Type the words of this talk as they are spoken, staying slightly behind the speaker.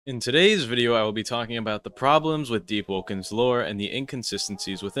In today's video, I will be talking about the problems with Deepwoken's lore and the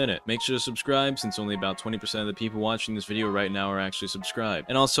inconsistencies within it. Make sure to subscribe, since only about 20% of the people watching this video right now are actually subscribed.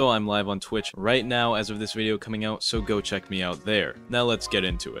 And also, I'm live on Twitch right now as of this video coming out, so go check me out there. Now let's get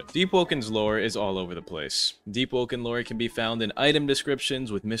into it. Deepwoken's lore is all over the place. Deepwoken lore can be found in item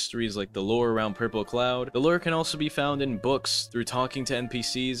descriptions with mysteries like the lore around Purple Cloud. The lore can also be found in books, through talking to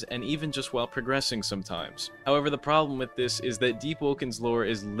NPCs, and even just while progressing sometimes. However, the problem with this is that Deepwoken's lore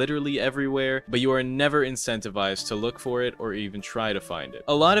is literally everywhere, but you are never incentivized to look for it or even try to find it.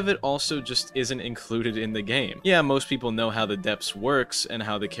 A lot of it also just isn't included in the game. Yeah, most people know how the depths works and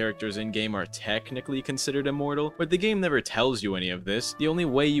how the characters in-game are technically considered immortal, but the game never tells you any of this. The only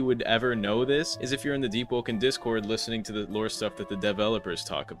way you would ever know this is if you're in the Deepwoken Discord listening to the lore stuff that the developers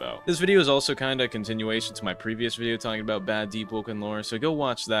talk about. This video is also kinda a continuation to my previous video talking about bad Deepwoken lore, so go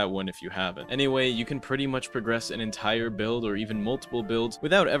watch that one if you haven't. Anyway, you can pretty much progress an entire build or even multiple builds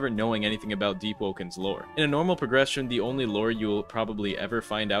without ever knowing anything about Deepwoken's lore. In a normal progression, the only lore you'll probably ever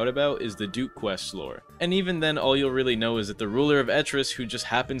find out about is the Duke Quest lore. And even then, all you'll really know is that the ruler of Etris, who just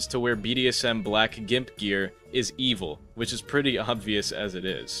happens to wear BDSM black gimp gear, is evil, which is pretty obvious as it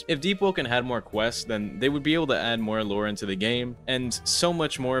is. If Deepwoken had more quests, then they would be able to add more lore into the game, and so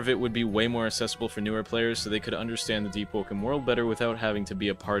much more of it would be way more accessible for newer players so they could understand the Deepwoken world better without having to be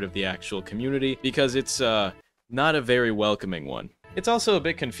a part of the actual community, because it's, not a very welcoming one. It's also a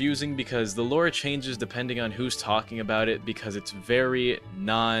bit confusing because the lore changes depending on who's talking about it because it's very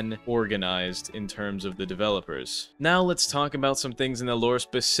non-organized in terms of the developers. Now let's talk about some things in the lore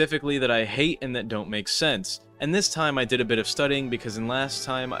specifically that I hate and that don't make sense. And this time I did a bit of studying because in last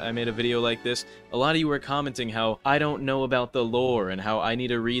time I made a video like this, a lot of you were commenting how I don't know about the lore and how I need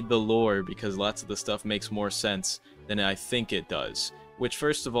to read the lore because lots of the stuff makes more sense than I think it does. Which,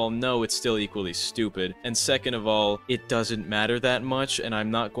 first of all, no, it's still equally stupid, and second of all, it doesn't matter that much, and I'm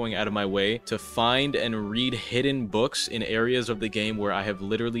not going out of my way to find and read hidden books in areas of the game where I have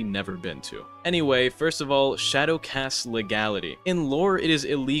literally never been to. Anyway, first of all, Shadowcast legality. In lore, it is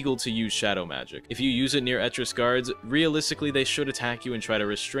illegal to use shadow magic. If you use it near Etris guards, realistically they should attack you and try to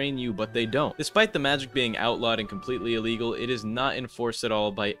restrain you, but they don't. Despite the magic being outlawed and completely illegal, it is not enforced at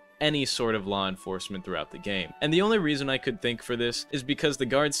all by any sort of law enforcement throughout the game. And the only reason I could think for this is because the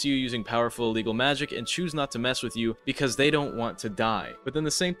guards see you using powerful illegal magic and choose not to mess with you because they don't want to die. But then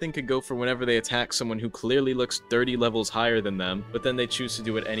the same thing could go for whenever they attack someone who clearly looks 30 levels higher than them, but then they choose to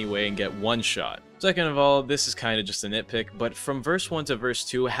do it anyway and get one shot. Second of all, this is kinda just a nitpick, but from verse 1 to verse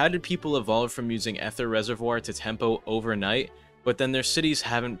 2, how did people evolve from using Ether Reservoir to Tempo overnight, but then their cities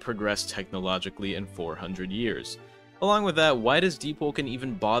haven't progressed technologically in 400 years? Along with that, why does Deepwoken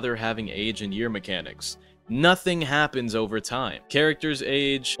even bother having age and year mechanics? Nothing happens over time. Characters'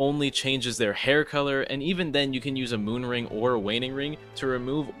 age only changes their hair color, and even then you can use a moon ring or a waning ring to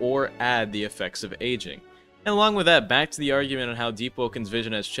remove or add the effects of aging. And along with that, back to the argument on how Deepwoken's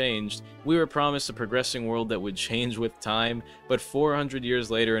vision has changed, we were promised a progressing world that would change with time, but 400 years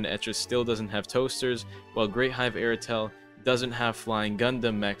later and Etris still doesn't have toasters, while Great Hive Airtel doesn't have flying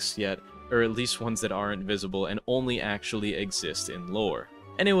Gundam mechs yet, or at least ones that aren't visible and only actually exist in lore.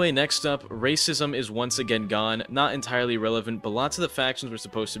 Anyway, next up, racism is once again gone. Not entirely relevant, but lots of the factions were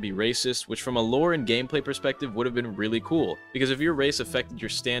supposed to be racist, which from a lore and gameplay perspective would have been really cool, because if your race affected your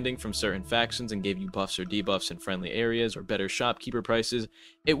standing from certain factions and gave you buffs or debuffs in friendly areas or better shopkeeper prices,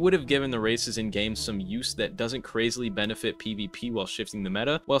 it would have given the races in game some use that doesn't crazily benefit PvP while shifting the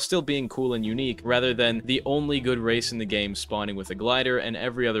meta, while still being cool and unique, rather than the only good race in the game spawning with a glider and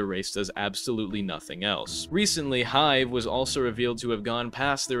every other race does absolutely nothing else. Recently, Hive was also revealed to have gone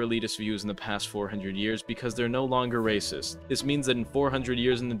past their elitist views in the past 400 years because they're no longer racist. This means that in 400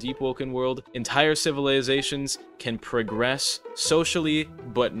 years in the Deepwoken world, entire civilizations can progress socially,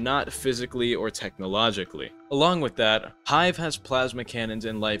 but not physically or technologically. Along with that, Hive has plasma cannons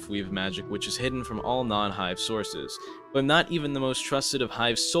and life weave magic, which is hidden from all non-Hive sources. But not even the most trusted of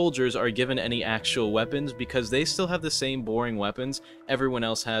Hive's soldiers are given any actual weapons because they still have the same boring weapons everyone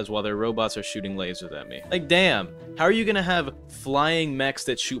else has while their robots are shooting lasers at me. Like, damn, how are you gonna have flying mechs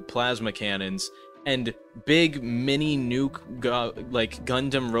that shoot plasma cannons and big mini nuke like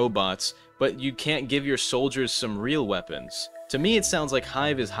Gundam robots, but you can't give your soldiers some real weapons? To me, it sounds like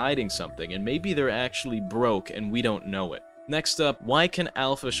Hive is hiding something, and maybe they're actually broke and we don't know it. Next up, why can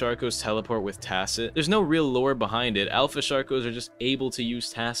Alpha Sharkos teleport with Tacit? There's no real lore behind it. Alpha Sharkos are just able to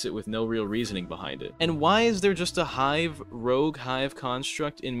use Tacit with no real reasoning behind it. And why is there just a rogue Hive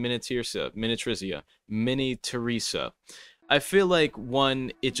construct in Mini-Teresa? I feel like,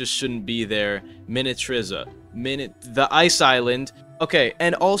 one, it just shouldn't be there. Mini-Teresa. The Ice Island. Okay,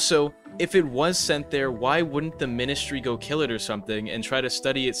 and also, if it was sent there, why wouldn't the Ministry go kill it or something and try to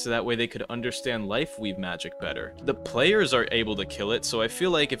study it so that way they could understand life weave magic better? The players are able to kill it, so I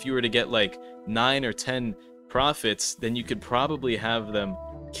feel like if you were to get like 9 or 10 prophets, then you could probably have them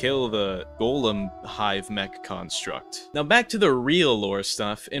kill the golem hive mech construct. Now back to the real lore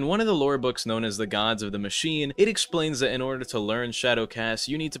stuff. In one of the lore books known as the Gods of the Machine, it explains that in order to learn Shadowcast,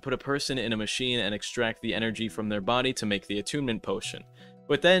 you need to put a person in a machine and extract the energy from their body to make the attunement potion.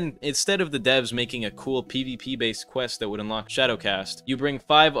 But then, instead of the devs making a cool PvP-based quest that would unlock Shadowcast, you bring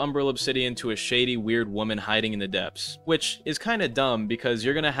 5 Umbral Obsidian to a shady, weird woman hiding in the depths. Which is kinda dumb, because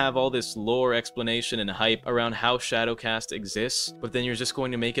you're gonna have all this lore explanation and hype around how Shadowcast exists, but then you're just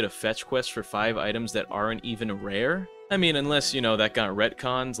going to make it a fetch quest for 5 items that aren't even rare? I mean, unless, you know, that got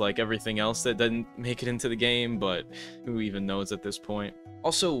retcons like everything else that didn't make it into the game, but who even knows at this point?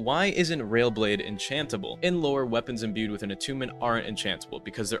 Also, why isn't Railblade enchantable? In lore, weapons imbued with an attunement aren't enchantable,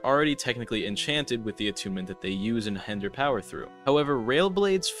 because they're already technically enchanted with the attunement that they use and hinder power through. However,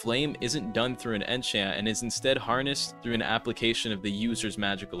 Railblade's flame isn't done through an enchant, and is instead harnessed through an application of the user's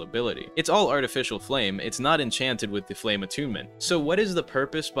magical ability. It's all artificial flame, it's not enchanted with the flame attunement. So what is the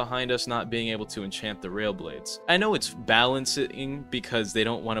purpose behind us not being able to enchant the Railblades? I know it's balancing, because they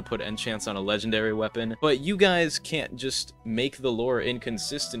don't want to put enchants on a legendary weapon, but you guys can't just make the lore inconsistent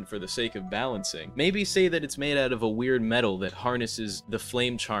for the sake of balancing. Maybe say that it's made out of a weird metal that harnesses the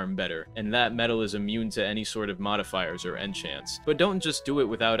flame charm better, and that metal is immune to any sort of modifiers or enchants. But don't just do it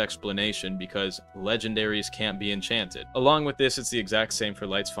without explanation, because legendaries can't be enchanted. Along with this, it's the exact same for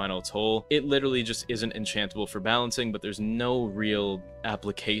Light's Final Toll. It literally just isn't enchantable for balancing, but there's no real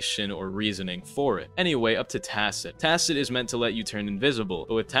application or reasoning for it. Anyway, up to Tacit. Tacit is meant to let you turn invisible,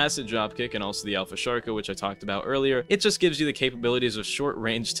 but with Tacit Dropkick and also the Alpha Sharka, which I talked about earlier, it just gives you the capabilities of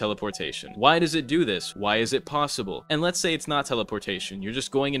short-range teleportation. Why does it do this? Why is it possible? And let's say it's not teleportation, you're just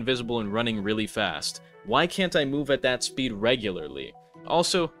going invisible and running really fast. Why can't I move at that speed regularly?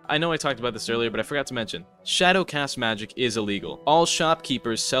 Also, I know I talked about this earlier, but I forgot to mention, Shadowcast magic is illegal. All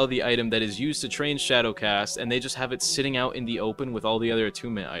shopkeepers sell the item that is used to train Shadowcast, and they just have it sitting out in the open with all the other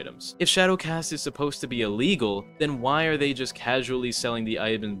attunement items. If Shadowcast is supposed to be illegal, then why are they just casually selling the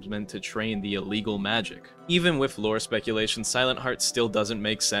items meant to train the illegal magic? Even with lore speculation, Silent Heart still doesn't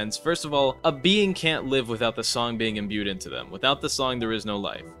make sense. First of all, a being can't live without the song being imbued into them. Without the song, there is no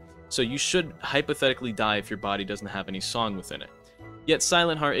life. So you should hypothetically die if your body doesn't have any song within it. Yet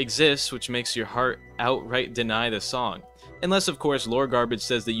Silent Heart exists, which makes your heart outright deny the song. Unless, of course, lore garbage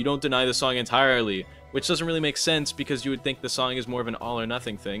says that you don't deny the song entirely, which doesn't really make sense because you would think the song is more of an all or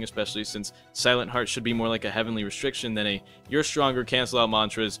nothing thing, especially since Silent Heart should be more like a heavenly restriction than a you're stronger, cancel out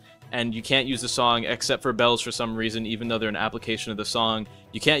mantras, and you can't use the song except for bells for some reason, even though they're an application of the song.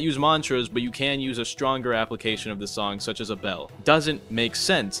 You can't use mantras, but you can use a stronger application of the song, such as a bell. Doesn't make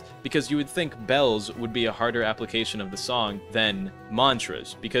sense, because you would think bells would be a harder application of the song than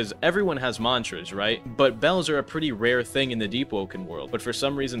mantras, because everyone has mantras, right? But bells are a pretty rare thing in the Deepwoken world, but for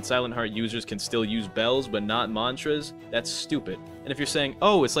some reason Silent Heart users can still use bells, but not mantras. That's stupid. And if you're saying,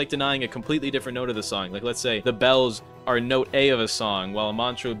 oh, it's like denying a completely different note of the song, like let's say the bells are note A of a song, while a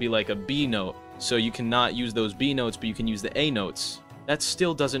mantra would be like a B note, so you cannot use those B notes, but you can use the A notes. That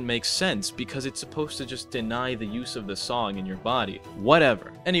still doesn't make sense, because it's supposed to just deny the use of the song in your body.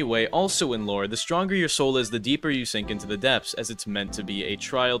 Whatever. Anyway, also in lore, the stronger your soul is, the deeper you sink into the depths, as it's meant to be a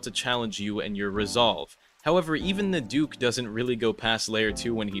trial to challenge you and your resolve. However, even the Duke doesn't really go past layer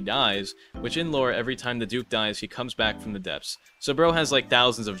 2 when he dies, which in lore, every time the Duke dies, he comes back from the depths. So bro has like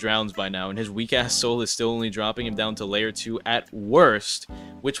thousands of drowns by now, and his weak-ass soul is still only dropping him down to layer 2 at worst,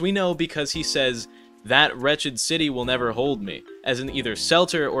 which we know because he says, that wretched city will never hold me, as in either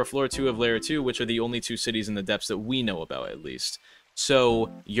Selter or floor 2 of layer 2, which are the only 2 cities in the depths that we know about at least.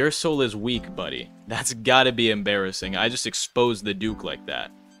 So, your soul is weak, buddy. That's gotta be embarrassing. I just exposed the Duke like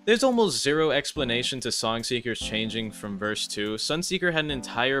that. There's almost zero explanation to Songseeker's changing from verse 2. Sunseeker had an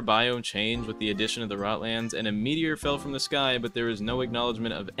entire biome change with the addition of the Rotlands, and a meteor fell from the sky, but there is no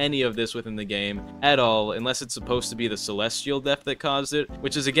acknowledgement of any of this within the game at all, unless it's supposed to be the celestial death that caused it,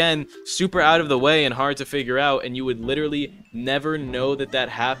 which is again, super out of the way and hard to figure out, and you would literally never know that that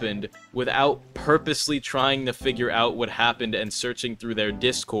happened without purposely trying to figure out what happened and searching through their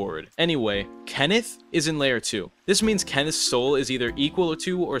Discord. Anyway, Kenneth is in layer 2. This means Kenneth's soul is either equal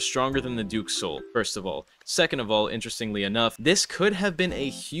to or stronger than the Duke's soul, first of all. Second of all, interestingly enough, this could have been a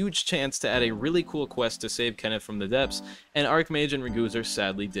huge chance to add a really cool quest to save Kenneth from the depths, and Archmage and Raguzer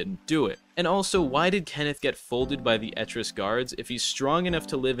sadly didn't do it. And also, why did Kenneth get folded by the Etris guards if he's strong enough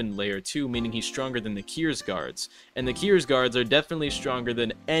to live in layer 2, meaning he's stronger than the Kyr's guards? And the Kyr's guards are definitely stronger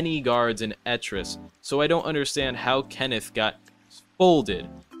than any guards in Etris, so I don't understand how Kenneth got folded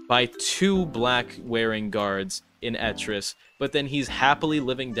by 2 black-wearing guards in Etris, but then he's happily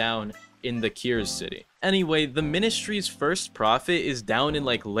living down in the Kyr's city. Anyway, the Ministry's first prophet is down in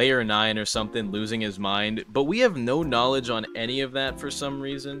like layer 9 or something, losing his mind, but we have no knowledge on any of that for some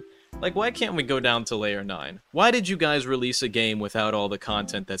reason. Like, why can't we go down to layer 9? Why did you guys release a game without all the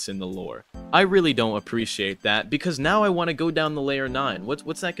content that's in the lore? I really don't appreciate that, because now I want to go down the layer 9.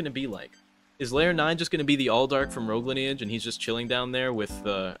 What's that going to be like? Is layer 9 just going to be the Alldark from Rogue Lineage, and he's just chilling down there with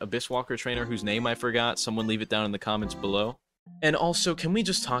the Abyss Walker trainer whose name I forgot? Someone leave it down in the comments below. And also, can we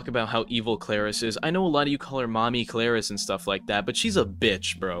just talk about how evil Claris is? I know a lot of you call her Mommy Claris and stuff like that, but she's a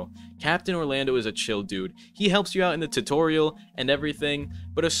bitch, bro. Captain Orlando is a chill dude. He helps you out in the tutorial and everything,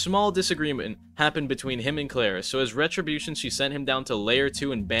 but a small disagreement happened between him and Claris, so as retribution, she sent him down to Layer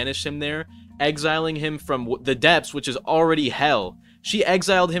 2 and banished him there, exiling him from the depths, which is already hell. She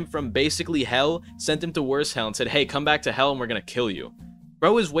exiled him from basically hell, sent him to worse hell, and said, hey, come back to hell and we're gonna kill you.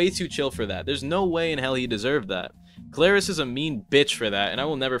 Bro is way too chill for that. There's no way in hell he deserved that. Claris is a mean bitch for that, and I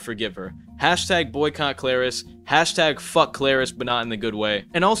will never forgive her. Hashtag boycott Claris, hashtag fuck Claris, but not in the good way.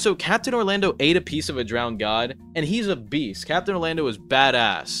 And also, Captain Orlando ate a piece of a drowned god, and he's a beast. Captain Orlando is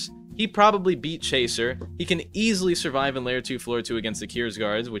badass. He probably beat Chaser. He can easily survive in Layer 2, Floor 2 against the Kyr's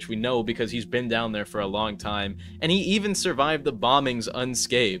guards, which we know because he's been down there for a long time, and he even survived the bombings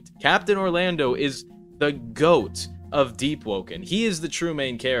unscathed. Captain Orlando is the GOAT of Deepwoken. He is the true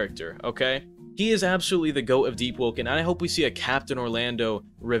main character, okay? He is absolutely the GOAT of Deepwoken, and I hope we see a Captain Orlando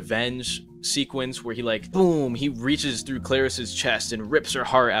revenge sequence where he, like, boom, he reaches through Claris's chest and rips her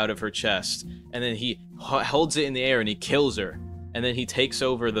heart out of her chest, and then he holds it in the air and he kills her, and then he takes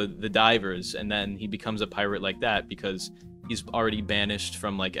over the divers, and then he becomes a pirate like that because he's already banished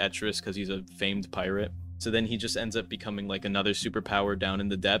from, like, Etris because he's a famed pirate. So then he just ends up becoming like another superpower down in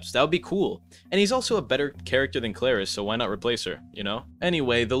the depths. That would be cool. And he's also a better character than Claris, so why not replace her, you know?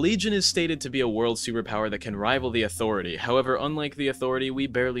 Anyway, the Legion is stated to be a world superpower that can rival the Authority. However, unlike the Authority, we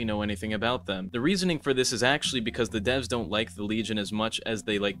barely know anything about them. The reasoning for this is actually because the devs don't like the Legion as much as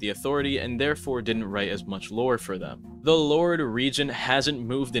they like the Authority, and therefore didn't write as much lore for them. The Lord Regent hasn't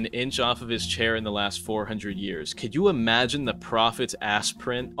moved an inch off of his chair in the last 400 years. Could you imagine the Prophet's ass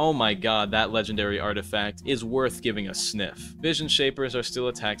print? Oh my god, that legendary artifact is worth giving a sniff. Vision Shapers are still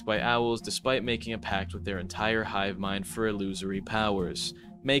attacked by owls despite making a pact with their entire hive mind for illusory powers.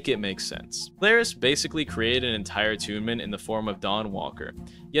 Make it make sense. Claris basically created an entire attunement in the form of Dawnwalker,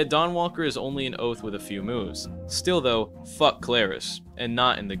 yet Dawnwalker is only an oath with a few moves. Still though, fuck Claris, and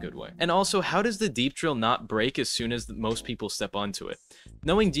not in the good way. And also, how does the Deep Drill not break as soon as most people step onto it?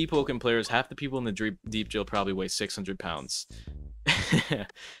 Knowing Deepwoken players, half the people in the Deep Drill probably weigh 600 pounds.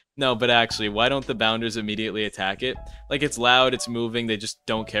 No, but actually, why don't the Bounders immediately attack it? Like, it's loud, it's moving, they just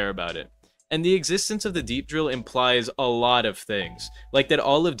don't care about it. And the existence of the Deep Drill implies a lot of things, like that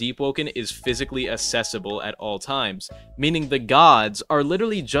all of Deepwoken is physically accessible at all times, meaning the gods are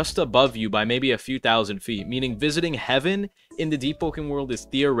literally just above you by maybe a few thousand feet, meaning visiting heaven in the Deepwoken world is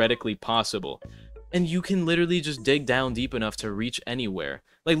theoretically possible. And you can literally just dig down deep enough to reach anywhere.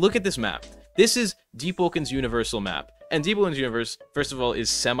 Like, look at this map. This is Deepwoken's universal map. And Deepwoken's universe, first of all, is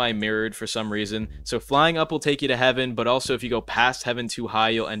semi-mirrored for some reason. So flying up will take you to heaven, but also if you go past heaven too high,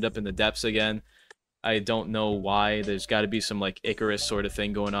 you'll end up in the depths again. I don't know why. There's got to be some, like, Icarus sort of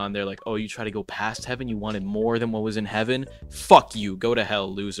thing going on there. Like, oh, you try to go past heaven? You wanted more than what was in heaven? Fuck you. Go to hell,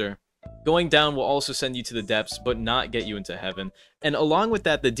 loser. Going down will also send you to the depths, but not get you into heaven. And along with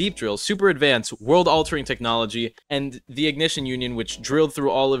that, the Deep Drill, super advanced, world-altering technology, and the Ignition Union, which drilled through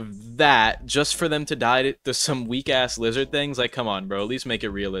all of that just for them to die to some weak-ass lizard things. Like, come on, bro, at least make it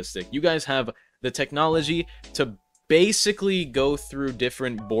realistic. You guys have the technology to basically go through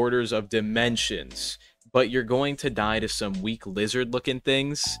different borders of dimensions, but you're going to die to some weak lizard-looking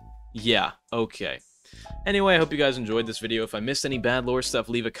things? Yeah, okay. Anyway, I hope you guys enjoyed this video. If I missed any bad lore stuff,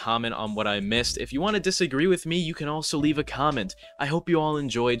 leave a comment on what I missed. If you want to disagree with me, you can also leave a comment. I hope you all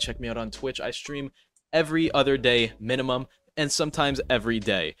enjoyed. Check me out on Twitch. I stream every other day minimum, and sometimes every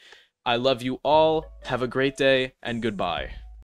day. I love you all. Have a great day, and goodbye.